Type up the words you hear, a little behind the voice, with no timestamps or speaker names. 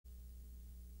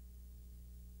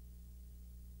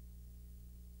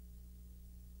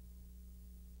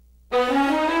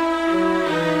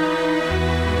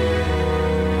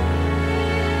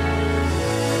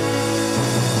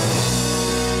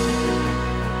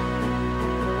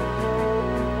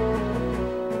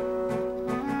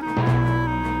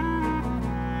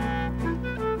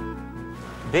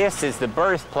This is the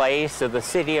birthplace of the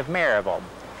city of Maryville.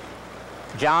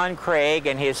 John Craig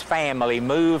and his family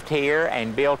moved here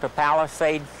and built a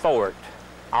palisade fort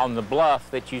on the bluff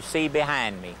that you see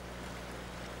behind me.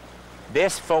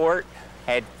 This fort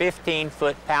had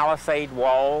 15-foot palisade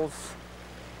walls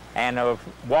and a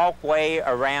walkway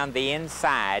around the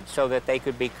inside so that they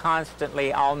could be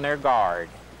constantly on their guard.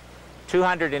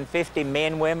 250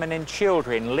 men, women, and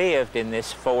children lived in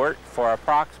this fort for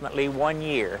approximately 1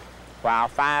 year, while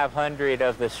 500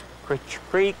 of the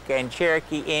Creek and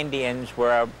Cherokee Indians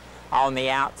were on the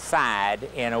outside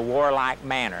in a warlike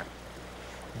manner.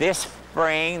 This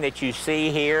spring that you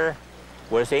see here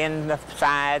was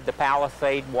inside the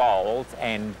palisade walls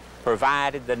and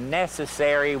provided the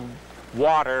necessary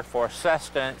water for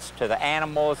sustenance to the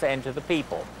animals and to the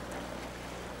people.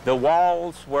 The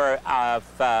walls were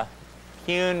of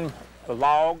hewn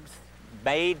logs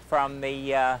made from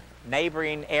the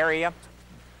neighboring area.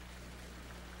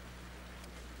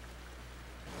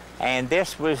 And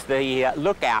this was the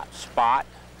lookout spot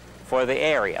for the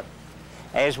area.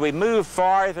 As we move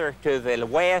farther to the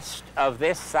west of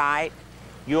this site,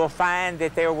 you'll find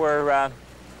that there were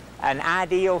an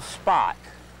ideal spot.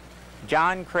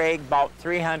 John Craig bought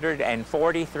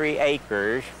 343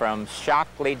 acres from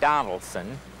Shockley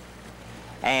Donaldson,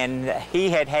 and he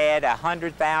had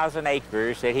 100,000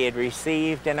 acres that he had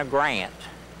received in a grant.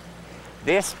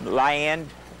 This land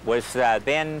was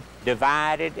then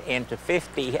divided into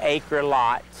 50-acre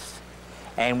lots,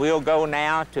 and we'll go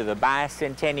now to the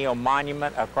Bicentennial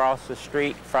Monument across the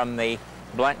street from the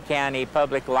Blount County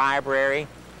Public Library,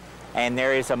 and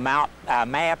there is a map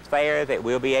there that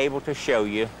we'll be able to show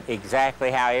you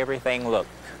exactly how everything looked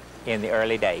in the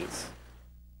early days.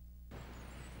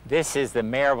 This is the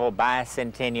Maryville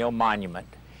Bicentennial Monument,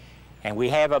 and we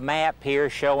have a map here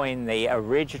showing the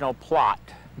original plot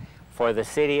for the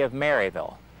city of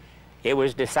Maryville. It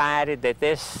was decided that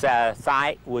this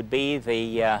site would be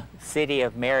the city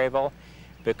of Maryville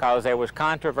because there was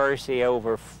controversy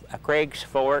over Craig's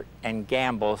Fort and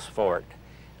Gamble's Fort.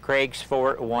 Craig's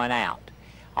Fort won out.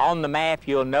 On the map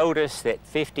you'll notice that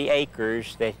 50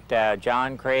 acres that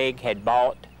John Craig had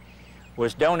bought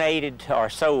was donated or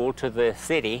sold to the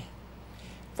city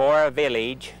for a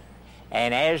village,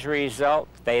 and as a result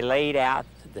they laid out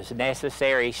the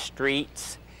necessary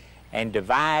streets and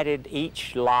divided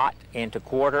each lot into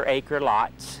quarter-acre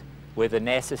lots with the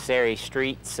necessary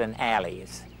streets and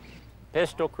alleys.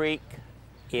 Pistol Creek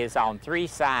is on 3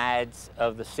 sides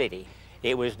of the city.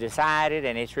 It was decided,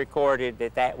 and it's recorded,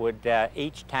 that would,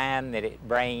 each time that it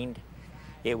rained,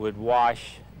 it would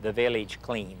wash the village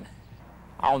clean.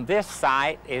 On this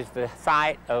site is the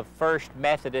site of First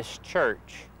Methodist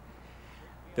Church.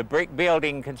 The brick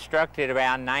building constructed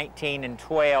around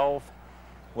 1912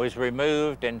 was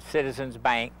removed and Citizens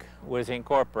Bank was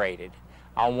incorporated.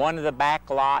 On one of the back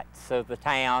lots of the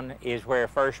town is where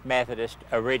First Methodist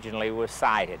originally was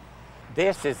sited.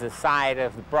 This is the site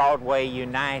of the Broadway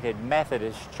United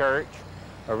Methodist Church,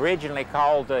 originally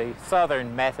called the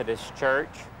Southern Methodist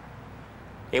Church.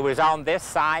 It was on this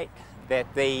site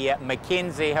that the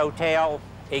McKenzie Hotel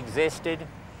existed,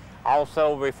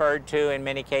 also referred to in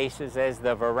many cases as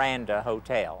the Veranda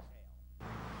Hotel.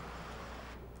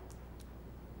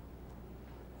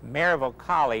 Maryville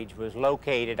College was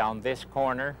located on this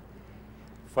corner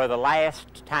for the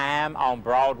last time on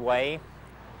Broadway.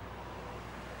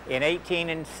 In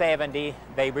 1870,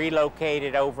 they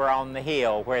relocated over on the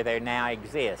hill where they now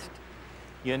exist.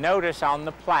 You'll notice on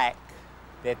the plaque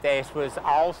that this was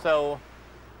also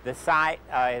the site,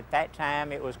 at that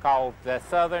time it was called the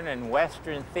Southern and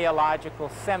Western Theological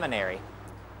Seminary.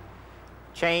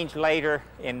 Changed later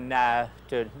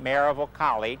to Maryville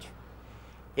College.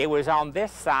 It was on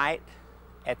this site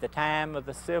at the time of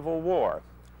the Civil War.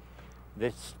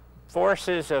 The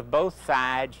forces of both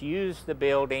sides used the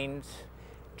buildings,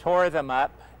 tore them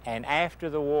up, and after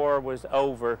the war was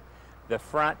over, the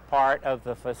front part of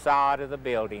the facade of the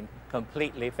building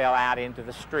completely fell out into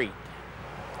the street.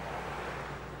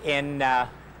 In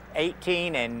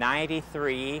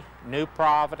 1893, New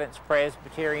Providence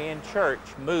Presbyterian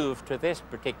Church moved to this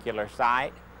particular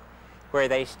site, where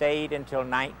they stayed until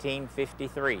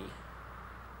 1953.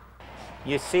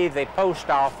 You see the post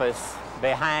office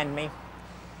behind me.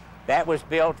 That was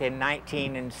built in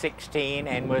 1916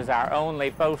 and was our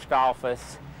only post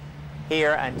office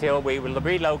here until we were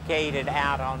relocated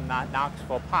out on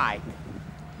Knoxville Pike.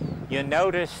 You'll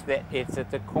notice that it's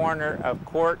at the corner of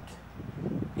Court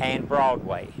and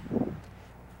Broadway.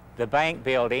 The bank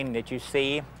building that you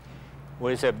see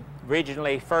was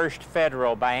originally First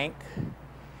Federal Bank,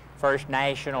 First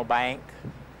National Bank,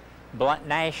 Blount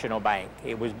National Bank.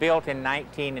 It was built in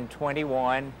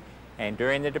 1921 and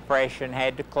during the Depression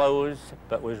had to close,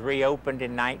 but was reopened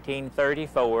in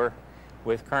 1934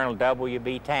 with Colonel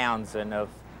W.B. Townsend of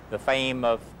the fame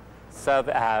of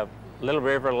Little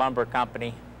River Lumber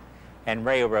Company and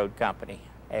Railroad Company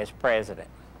as president.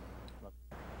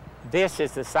 This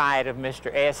is the site of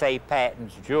Mr. S.A.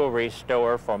 Patton's jewelry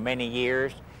store for many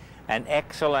years, an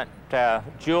excellent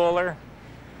jeweler,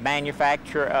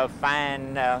 manufacturer of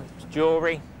fine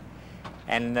jewelry,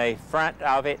 and the front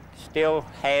of it still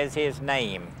has his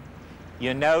name.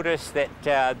 You notice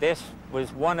that this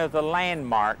was one of the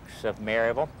landmarks of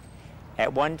Maryville.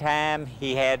 At one time,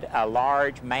 he had a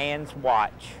large man's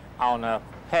watch on a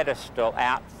pedestal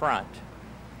out front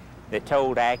that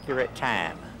told accurate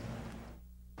time.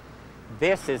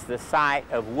 This is the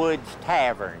site of Wood's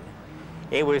Tavern.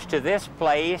 It was to this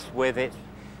place with its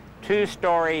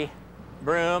two-story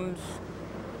rooms.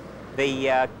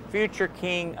 The future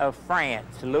King of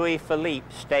France, Louis Philippe,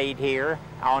 stayed here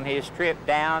on his trip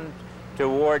down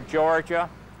toward Georgia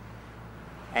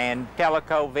and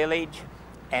Tellico Village.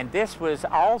 And this was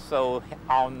also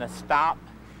on the stop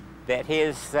that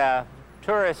his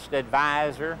tourist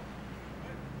advisor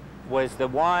was the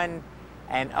one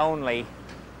and only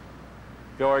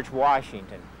George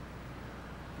Washington.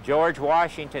 George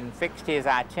Washington fixed his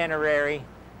itinerary,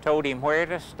 told him where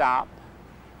to stop,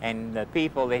 and the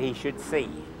people that he should see.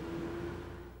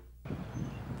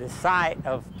 The site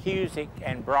of Cusick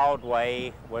and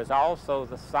Broadway was also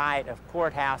the site of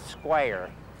Courthouse Square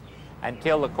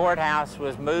until the courthouse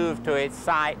was moved to its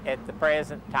site at the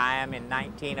present time in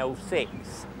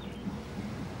 1906.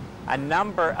 A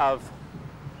number of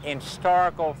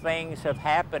historical things have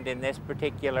happened in this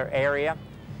particular area.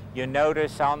 You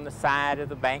notice on the side of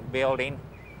the bank building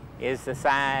is the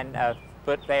sign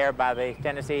put there by the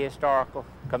Tennessee Historical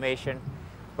Commission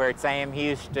where Sam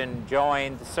Houston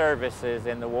joined the services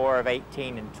in the War of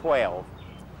 1812.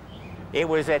 It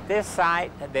was at this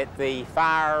site that the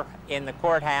fire in the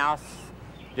courthouse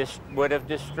would have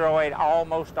destroyed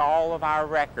almost all of our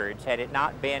records had it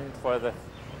not been for the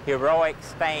heroic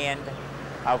stand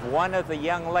of one of the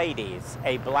young ladies,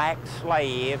 a black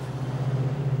slave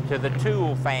to the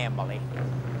Toole family.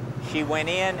 She went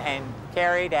in and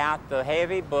carried out the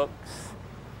heavy books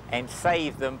and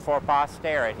saved them for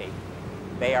posterity.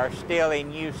 They are still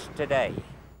in use today.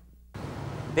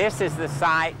 This is the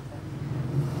site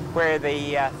where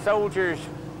the soldiers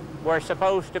were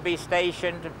supposed to be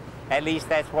stationed, at least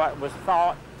that's what was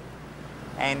thought,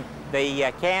 and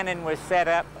the cannon was set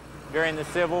up during the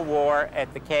Civil War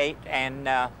at the Kate and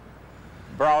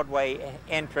Broadway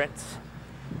entrance,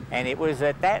 and it was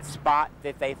at that spot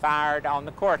that they fired on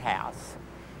the courthouse.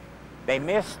 They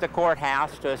missed the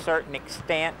courthouse to a certain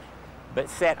extent, but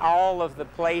set all of the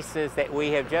places that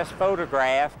we have just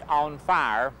photographed on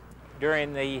fire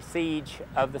during the siege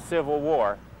of the Civil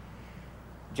War.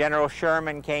 General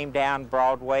Sherman came down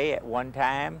Broadway at one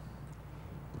time,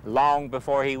 long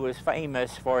before he was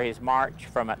famous for his march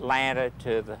from Atlanta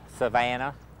to the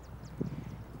Savannah.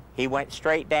 He went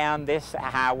straight down this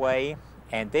highway,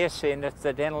 and this,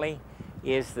 incidentally,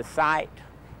 is the site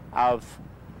of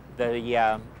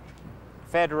the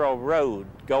Federal Road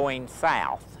going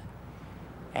south.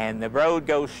 And the road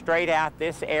goes straight out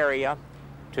this area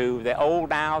to the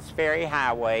Old Niles Ferry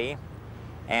Highway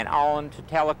and on to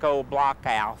Tellico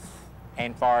Blockhouse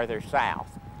and farther south.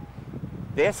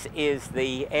 This is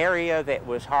the area that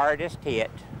was hardest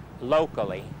hit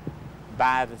locally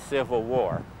by the Civil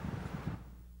War.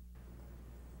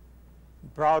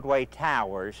 Broadway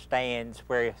Towers stands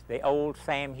where the old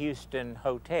Sam Houston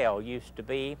Hotel used to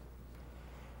be.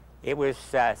 It was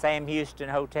Sam Houston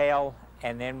Hotel,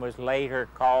 and then was later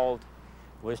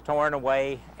was torn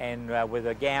away, and with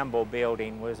a Gamble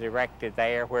building was erected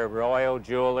there where Royal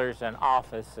Jewelers and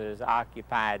offices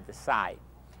occupied the site.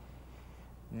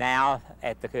 Now,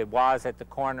 it was at the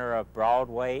corner of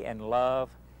Broadway and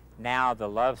Love. Now the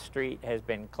Love Street has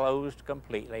been closed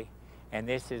completely, and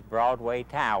this is Broadway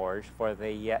Towers for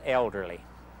the elderly.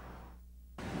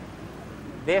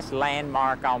 This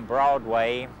landmark on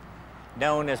Broadway,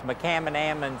 known as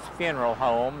McCammon-Ammon's Funeral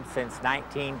Home since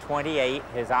 1928,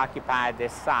 has occupied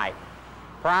this site.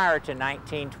 Prior to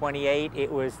 1928, it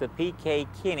was the P.K.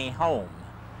 Kinney home.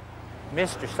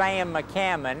 Mr. Sam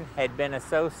McCammon had been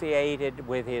associated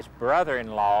with his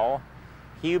brother-in-law,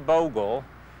 Hugh Bogle,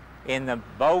 in the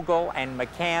Bogle and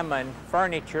McCammon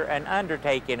Furniture and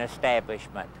Undertaking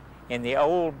establishment in the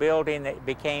old building that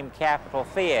became Capitol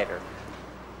Theater.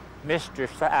 Mr.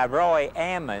 Roy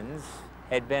Ammons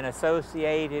had been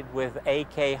associated with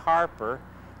A.K. Harper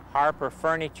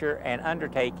Furniture and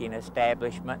Undertaking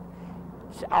establishment,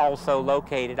 also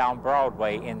located on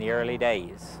Broadway in the early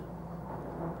days.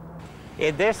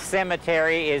 In this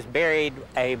cemetery is buried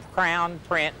a crown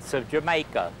prince of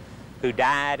Jamaica who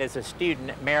died as a student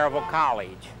at Maryville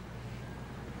College.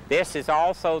 This is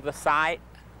also the site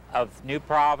of New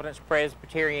Providence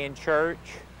Presbyterian Church.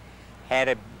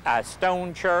 Had a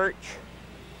stone church,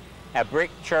 a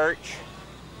brick church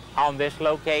on this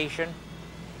location.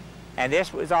 And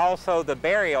this was also the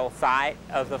burial site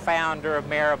of the founder of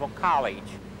Maryville College,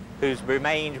 whose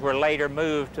remains were later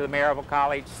moved to the Maryville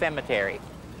College Cemetery.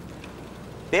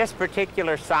 This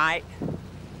particular site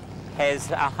has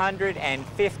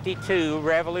 152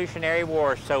 Revolutionary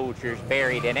War soldiers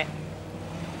buried in it.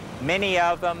 Many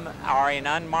of them are in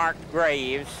unmarked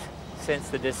graves since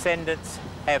the descendants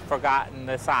have forgotten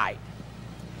the site.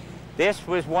 This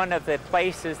was one of the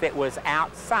places that was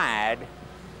outside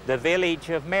the village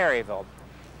of Maryville.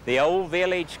 The old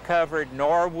village covered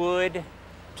Norwood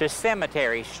to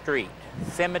Cemetery Street.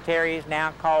 Cemetery is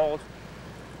now called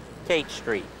Kate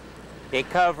Street. It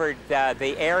covered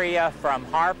the area from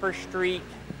Harper Street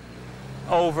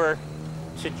over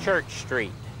to Church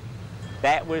Street.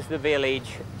 That was the village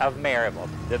of Maryville.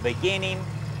 The beginning,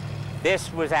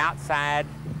 this was outside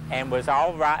and was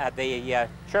all right. The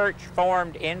church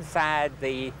formed inside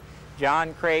the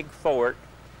John Craig Fort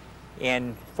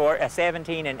in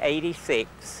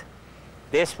 1786.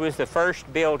 This was the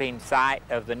first building site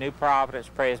of the New Providence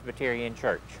Presbyterian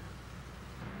Church.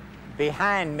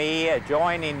 Behind me,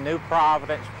 adjoining New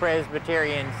Providence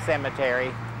Presbyterian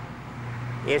Cemetery,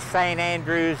 is St.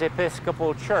 Andrew's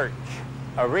Episcopal Church.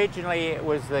 Originally, it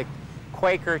was the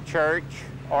Quaker Church,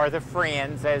 or the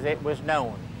Friends as it was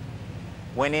known.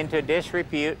 Went into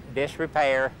disrepute,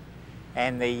 disrepair,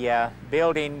 and the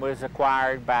building was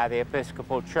acquired by the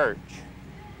Episcopal Church.